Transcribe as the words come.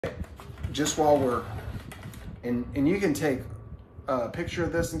just while we're, and you can take a picture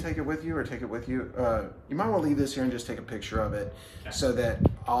of this and take it with you, or take it with you. You might want to leave this here and just take a picture of it, so that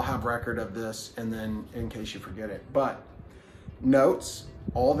I'll have record of this, and then in case you forget it. But notes,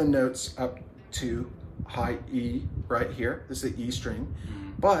 all the notes up to high E right here. This is the E string,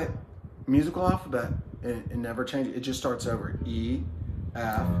 but musical alphabet, it never changes. It just starts over: E,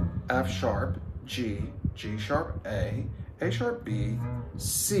 F, F sharp, G, G sharp, A sharp, B,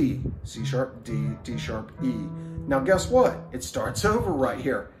 C, C sharp, D, D sharp, E. Now guess what? It starts over right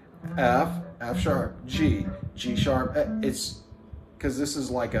here. F, F sharp, G, G sharp, A. It's because this is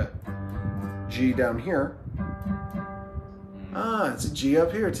like a G down here. It's a G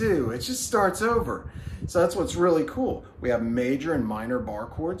up here too. It just starts over. So that's what's really cool. We have major and minor bar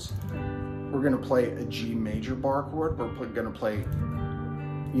chords. We're gonna play a G major bar chord. We're gonna play,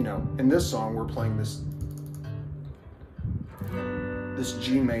 you know, in this song, we're playing this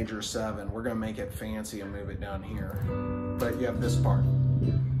G major 7. We're gonna make it fancy and move it down here. But you have this part.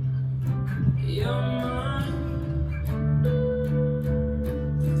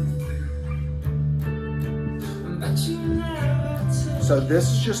 So this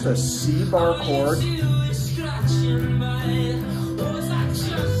is just a C bar chord.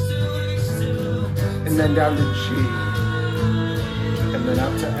 And then down to G. And then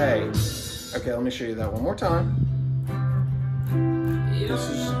up to A. Okay, let me show you that one more time. This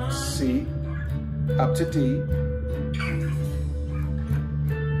is C, up to D.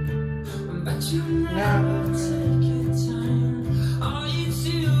 Now,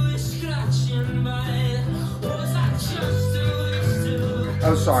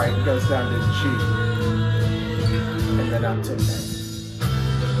 oh, sorry, it goes down to G, and then up to A.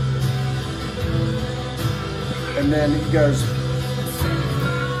 And then it goes,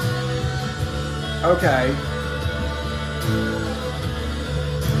 okay.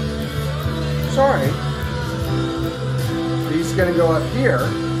 Sorry. He's gonna go up here.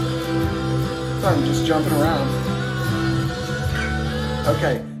 So I'm just jumping around.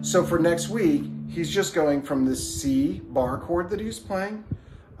 Okay, so for next week, he's just going from the C bar chord that he's playing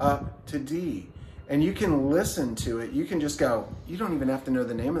up to D. And you can listen to it. You can just go, you don't even have to know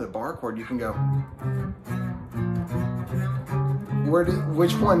the name of the bar chord. You can go,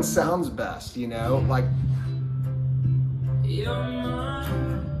 which one sounds best, you know? Like,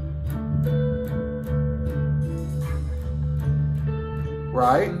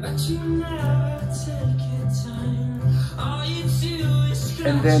 right?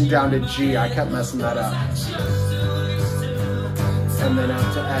 And then down to G. I kept messing that up. And then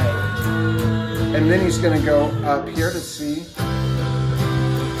up to A. And then he's going to go up here to C.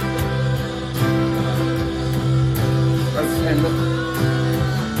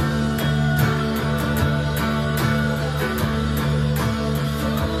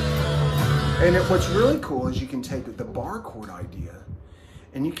 And what's really cool is you can take the bar chord idea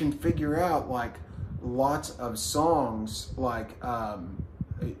and you can figure out like lots of songs, like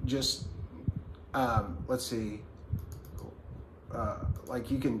let's see, like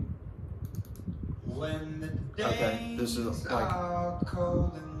you can, okay, this is like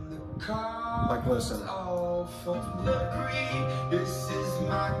listen. This is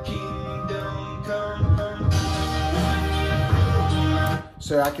my kingdom come.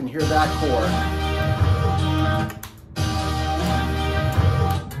 So I can hear that chord.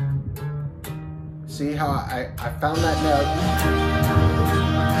 See how I found that note?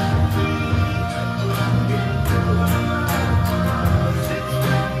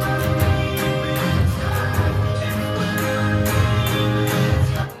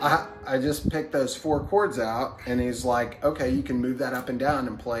 I just picked those 4 chords out, and he's like, okay, you can move that up and down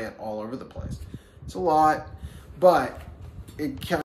and play it all over the place. It's a lot, but it